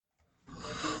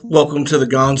Welcome to the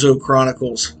Gonzo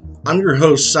Chronicles. I'm your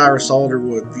host, Cyrus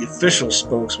Alderwood, the official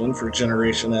spokesman for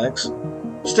Generation X.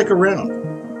 Stick around.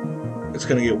 It's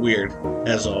going to get weird,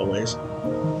 as always.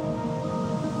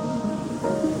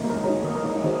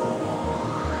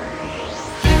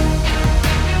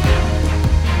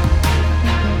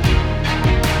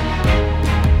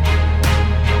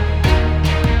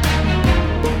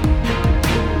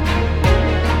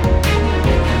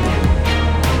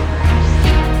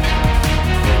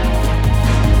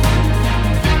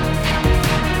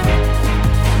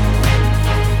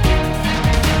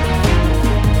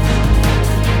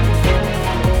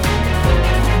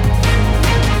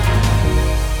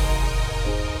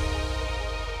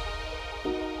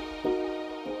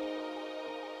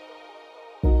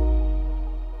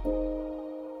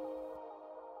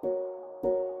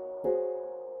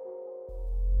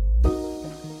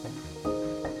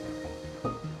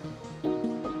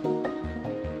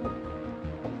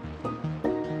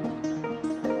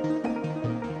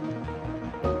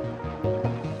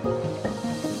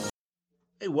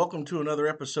 Hey, welcome to another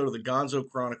episode of the Gonzo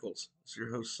Chronicles. It's your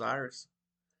host, Cyrus.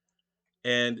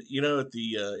 And at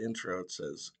the intro it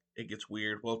says it gets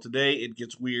weird. Well, today it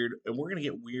gets weird, and we're going to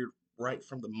get weird right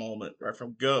from the moment, right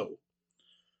from go.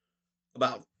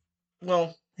 About,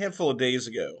 a handful of days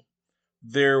ago,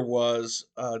 there was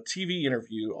a TV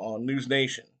interview on News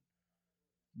Nation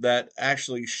that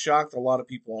actually shocked a lot of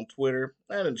people on Twitter.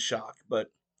 Not in shock, but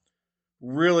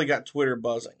really got Twitter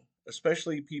buzzing,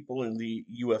 especially people in the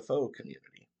UFO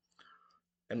community.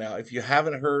 And now, if you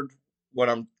haven't heard what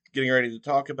I'm getting ready to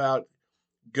talk about,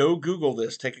 go Google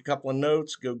this. Take a couple of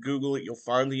notes. Go Google it. You'll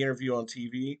find the interview on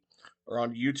TV or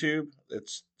on YouTube.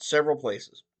 It's several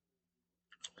places.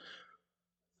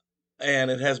 And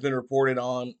it has been reported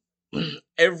on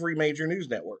every major news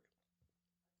network.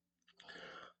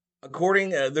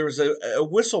 There was a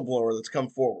whistleblower that's come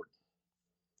forward,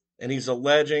 and he's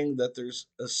alleging that there's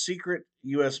a secret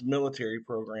U.S. military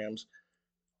programs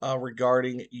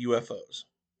regarding UFOs.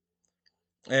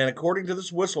 And according to this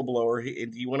whistleblower,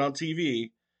 he went on TV.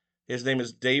 His name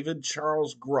is David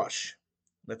Charles Grush.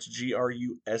 That's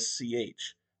Grusch.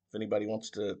 If anybody wants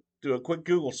to do a quick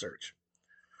Google search.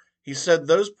 He said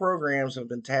those programs have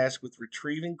been tasked with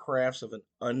retrieving crafts of an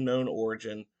unknown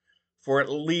origin for at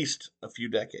least a few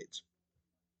decades.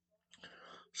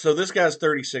 So this guy's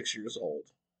 36 years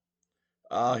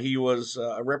old. He was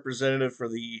a representative for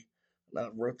I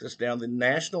wrote this down, the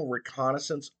National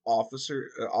Reconnaissance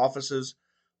Office's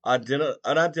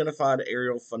Unidentified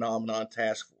Aerial Phenomenon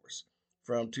Task Force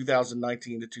from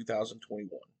 2019 to 2021.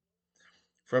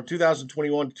 From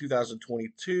 2021 to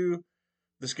 2022,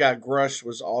 this guy Grush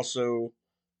was also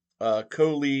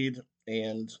co-lead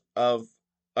and of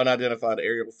unidentified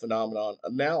aerial phenomenon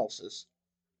analysis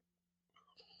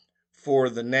for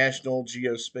the National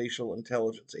Geospatial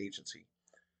Intelligence Agency.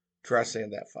 Try saying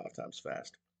that 5 times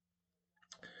fast.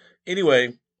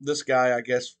 Anyway, this guy, I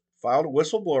guess, filed a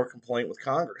whistleblower complaint with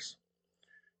Congress,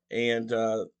 and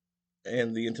the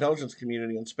intelligence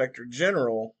community inspector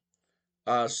general.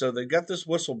 So they got this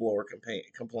whistleblower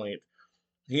complaint.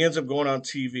 He ends up going on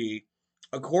TV.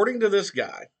 According to this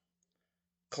guy,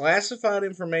 classified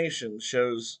information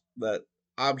shows that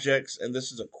objects, and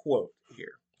this is a quote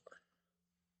here.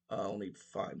 I'll need to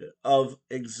find it. Of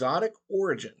exotic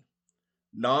origin,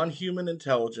 non-human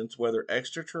intelligence, whether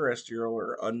extraterrestrial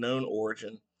or unknown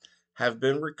origin, have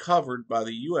been recovered by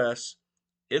the U.S.,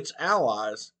 its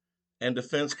allies, and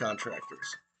defense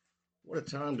contractors. What a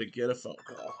time to get a phone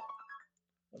call.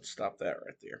 Let's stop that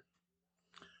right there.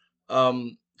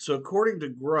 So according to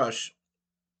Grush,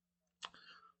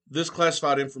 this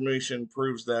classified information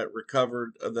proves that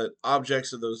that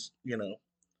objects of those,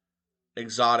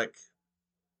 exotic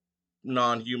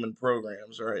non-human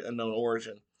programs, right, unknown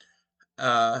origin,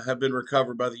 have been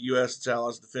recovered by the U.S., its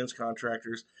allies, defense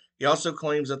contractors. He also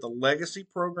claims that the legacy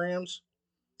programs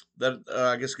that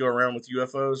I guess go around with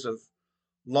UFOs have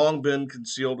long been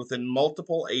concealed within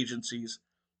multiple agencies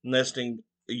nesting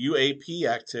UAP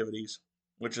activities,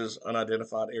 which is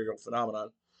unidentified aerial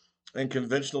phenomenon, and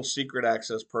conventional secret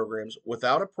access programs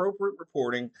without appropriate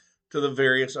reporting to the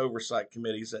various oversight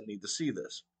committees that need to see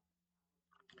this.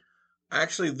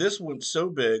 Actually, this went so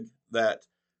big that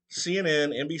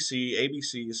CNN, NBC,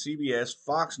 ABC, CBS,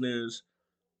 Fox News,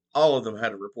 all of them had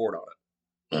to report on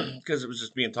it because it was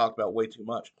just being talked about way too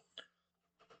much.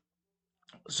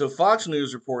 So Fox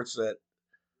News reports that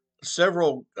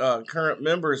several current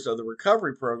members of the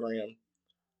recovery program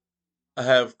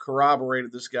have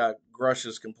corroborated this guy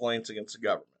Grush's complaints against the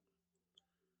government.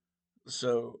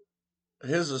 So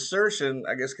his assertion,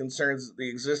 I guess, concerns the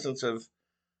existence of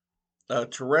a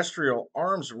terrestrial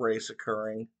arms race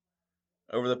occurring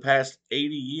over the past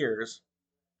 80 years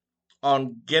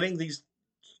on getting these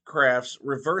crafts,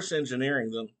 reverse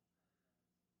engineering them,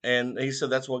 and he said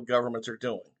that's what governments are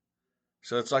doing.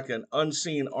 So it's like an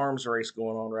unseen arms race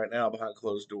going on right now behind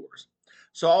closed doors.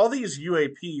 So all these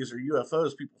UAPs or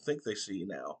UFOs people think they see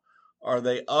now, are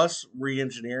they us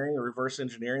re-engineering or reverse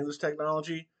engineering this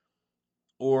technology?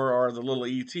 Or are the little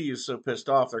ETs so pissed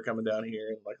off they're coming down here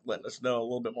and like letting us know a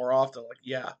little bit more often, like,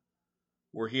 yeah,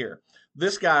 we're here.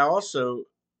 This guy also,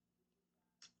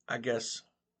 I guess,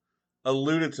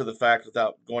 alluded to the fact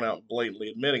without going out and blatantly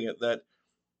admitting it that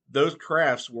those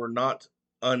crafts were not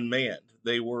unmanned.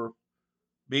 They were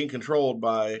being controlled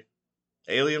by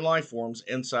alien life forms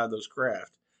inside those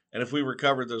craft. And if we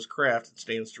recovered those craft, it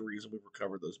stands to reason we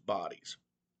recovered those bodies.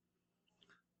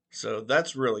 So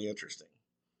that's really interesting.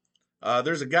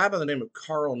 There's a guy by the name of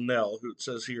Carl Nell who it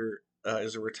says here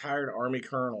is a retired Army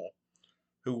colonel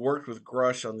who worked with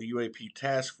Grush on the UAP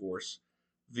task force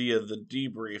via the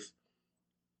debrief,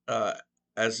 uh,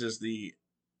 as is the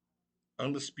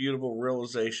undisputable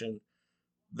realization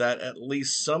that at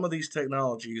least some of these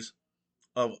technologies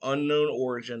of unknown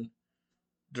origin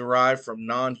derive from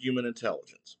non human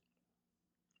intelligence.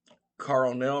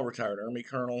 Carl Nell, retired Army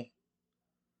colonel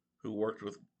who worked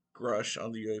with Grush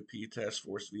on the UAP task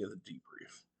force via the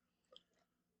debrief.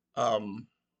 Um,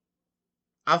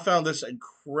 I found this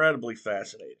incredibly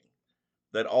fascinating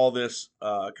that all this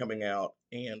coming out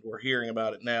and we're hearing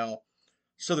about it now.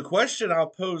 So the question I'll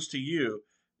pose to you,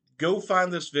 go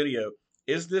find this video.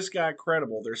 Is this guy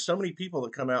credible? There's so many people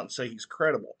that come out and say he's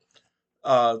credible.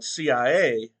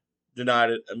 CIA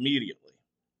denied it immediately.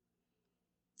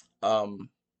 Um,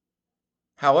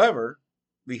 However,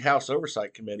 the House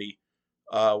Oversight Committee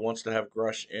wants to have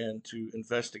Grush in to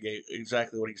investigate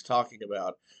exactly what he's talking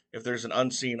about. If there's an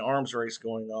unseen arms race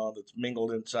going on that's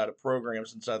mingled inside of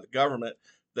programs inside the government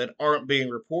that aren't being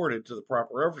reported to the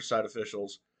proper oversight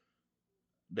officials,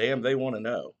 damn, they want to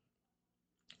know.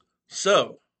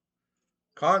 So,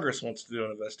 Congress wants to do an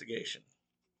investigation.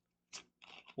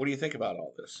 What do you think about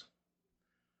all this?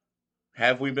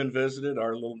 Have we been visited?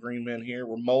 Our little green men here.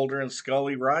 Were Mulder and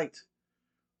Scully right?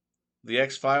 The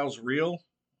X Files real?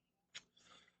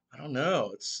 I don't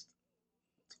know. It's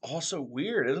also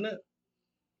weird, isn't it?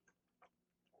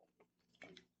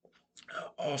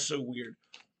 Also weird.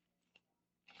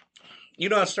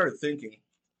 I started thinking,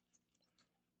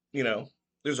 you know,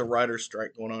 there's a writer's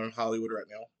strike going on in Hollywood right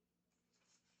now.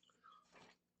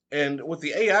 And with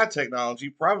the AI technology,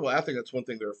 probably I think that's one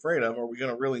thing they're afraid of. Are we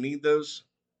going to really need those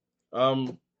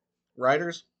um,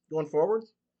 writers going forward?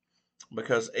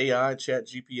 Because AI, Chat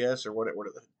GPS, or what are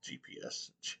the GPS,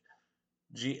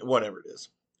 whatever it is,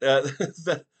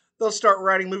 they'll start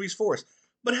writing movies for us.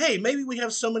 But hey, maybe we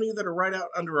have so many that are right out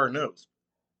under our nose.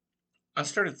 I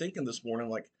started thinking this morning,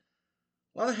 like,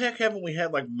 why the heck haven't we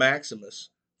had like Maximus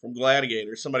from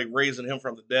Gladiator, somebody raising him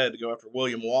from the dead to go after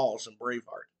William Wallace and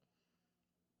Braveheart?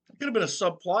 It could have been a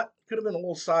subplot. Could have been a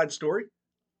little side story.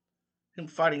 Him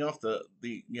fighting off the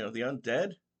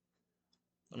undead.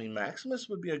 I mean, Maximus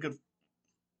would be a good.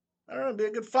 I don't know, be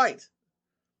a good fight.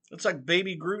 It's like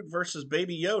Baby Groot versus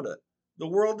Baby Yoda. The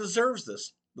world deserves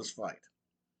this fight.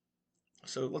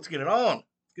 So let's get it on.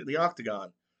 Let's get the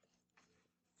octagon.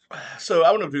 So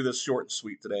I'm gonna do this short and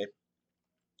sweet today.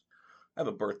 I have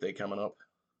a birthday coming up,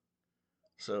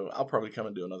 so I'll probably come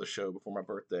and do another show before my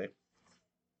birthday.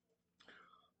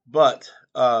 But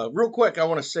real quick, I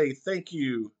want to say thank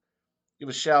you. Give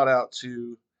a shout out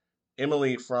to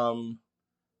Emily from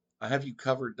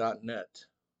IHaveYouCovered.net.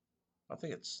 I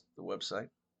think it's the website.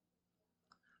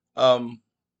 Um,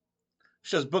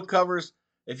 she does book covers.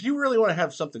 If you really want to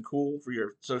have something cool for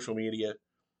your social media,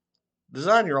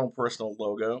 design your own personal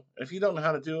logo. If you don't know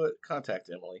how to do it, contact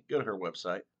Emily. Go to her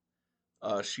website.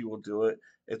 She will do it.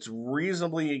 It's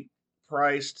reasonably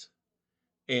priced,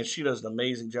 and she does an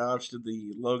amazing job. She did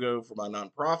the logo for my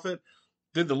nonprofit,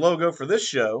 did the logo for this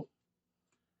show,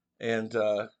 and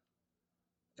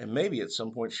maybe at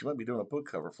some point she might be doing a book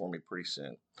cover for me pretty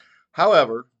soon.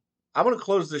 However, I'm going to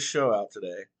close this show out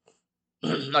today.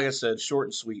 Like I said, short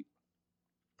and sweet,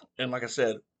 and like I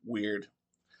said, weird.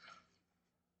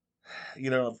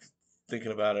 I'm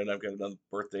thinking about it. I've got another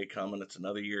birthday coming. It's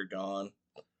another year gone.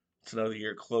 It's another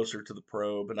year closer to the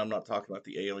probe, and I'm not talking about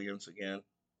the aliens again.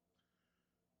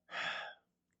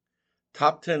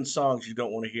 Top 10 songs you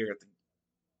don't want to hear at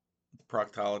the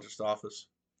proctologist office.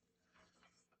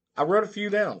 I wrote a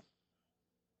few down.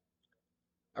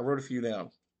 I wrote a few down.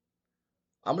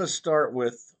 I'm going to start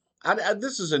with,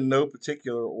 this is in no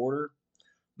particular order,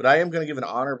 but I am going to give an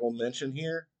honorable mention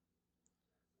here.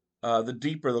 The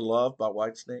Deeper the Love by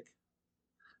Whitesnake.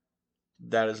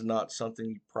 That is not something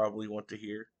you probably want to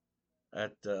hear.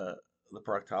 at the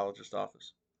proctologist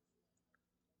office.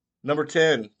 Number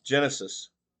 10, Genesis,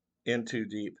 In Too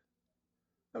Deep.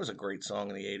 That was a great song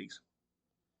in the 80s.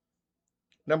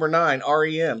 Number 9,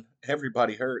 REM,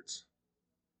 Everybody Hurts.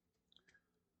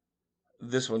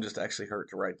 This one just actually hurt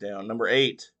to write down. Number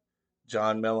 8,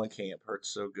 John Mellencamp, Hurts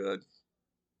So Good.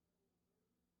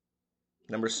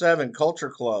 Number 7, Culture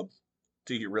Club,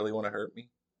 Do You Really Want to Hurt Me?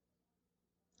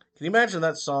 Can you imagine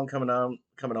that song coming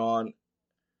on,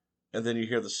 and then you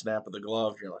hear the snap of the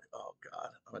glove, and you're like, oh God,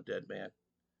 I'm a dead man.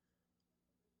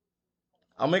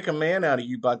 I'll Make a Man Out of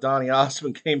You by Donny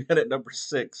Osmond came in at number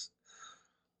 6.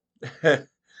 That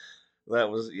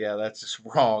was, yeah, that's just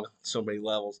wrong on so many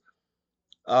levels.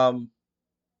 Um,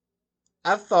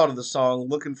 I've thought of the song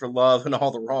 "Looking for Love in All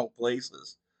the Wrong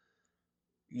Places."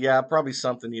 Yeah, probably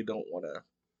something you don't want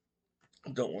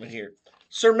to hear.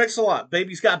 Sir Mix-a-Lot,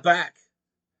 "Baby's Got Back."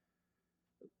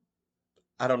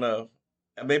 I don't know.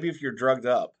 Maybe if you're drugged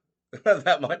up,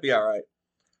 that might be all right.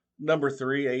 Number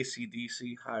 3,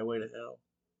 AC/DC, "Highway to Hell."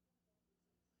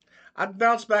 I'd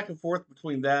bounce back and forth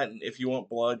between that and "If You Want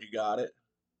Blood, You Got It."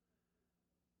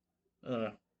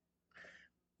 Uh,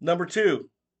 Number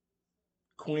 2,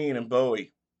 Queen and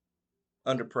Bowie,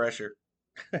 "Under Pressure."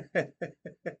 A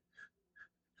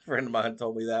friend of mine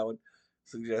told me that one,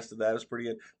 suggested that was pretty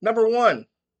good. Number 1,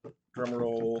 drum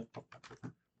roll,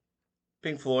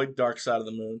 Pink Floyd, "Dark Side of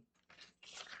the Moon."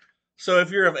 So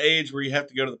if you're of age where you have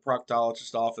to go to the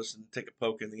proctologist office and take a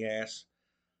poke in the ass,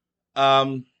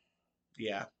 um,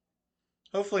 yeah.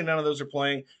 Hopefully none of those are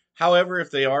playing. However, if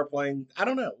they are playing, I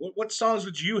don't know. What songs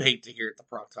would you hate to hear at the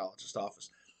proctologist office?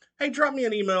 Hey, drop me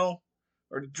an email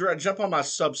or jump on my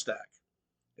Substack.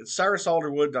 It's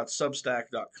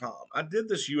cyrusalderwood.substack.com. I did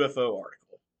this UFO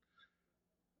article.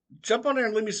 Jump on there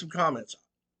and leave me some comments.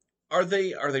 Are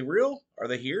they real? Are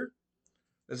they here?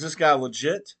 Is this guy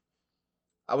legit?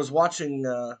 I was watching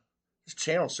his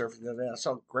channel surfing the other day. I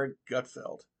saw Greg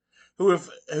Gutfeld, who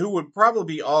would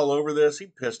probably be all over this. He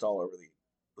pissed all over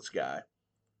this guy,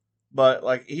 but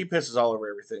like he pisses all over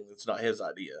everything that's not his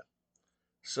idea.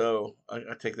 So I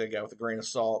take that guy with a grain of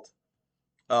salt.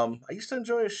 I used to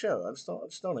enjoy his show. I just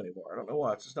don't anymore. I don't know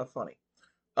why. It's just not funny.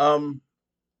 Um,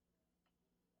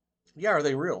 yeah, are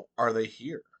they real? Are they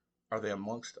here? Are they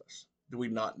amongst us? Do we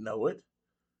not know it?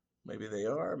 Maybe they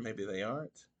are. Maybe they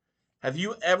aren't. Have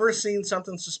you ever seen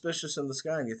something suspicious in the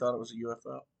sky and you thought it was a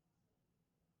UFO?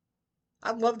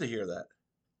 I'd love to hear that.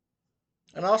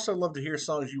 And I also love to hear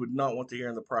songs you would not want to hear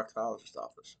in the proctologist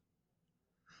office.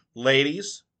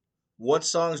 Ladies, what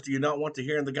songs do you not want to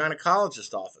hear in the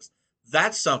gynecologist office?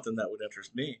 That's something that would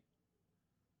interest me.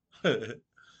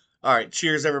 All right,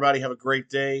 cheers, everybody. Have a great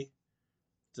day.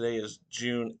 Today is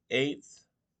June 8th.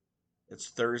 It's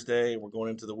Thursday. We're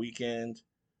going into the weekend.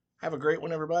 Have a great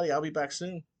one, everybody. I'll be back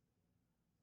soon.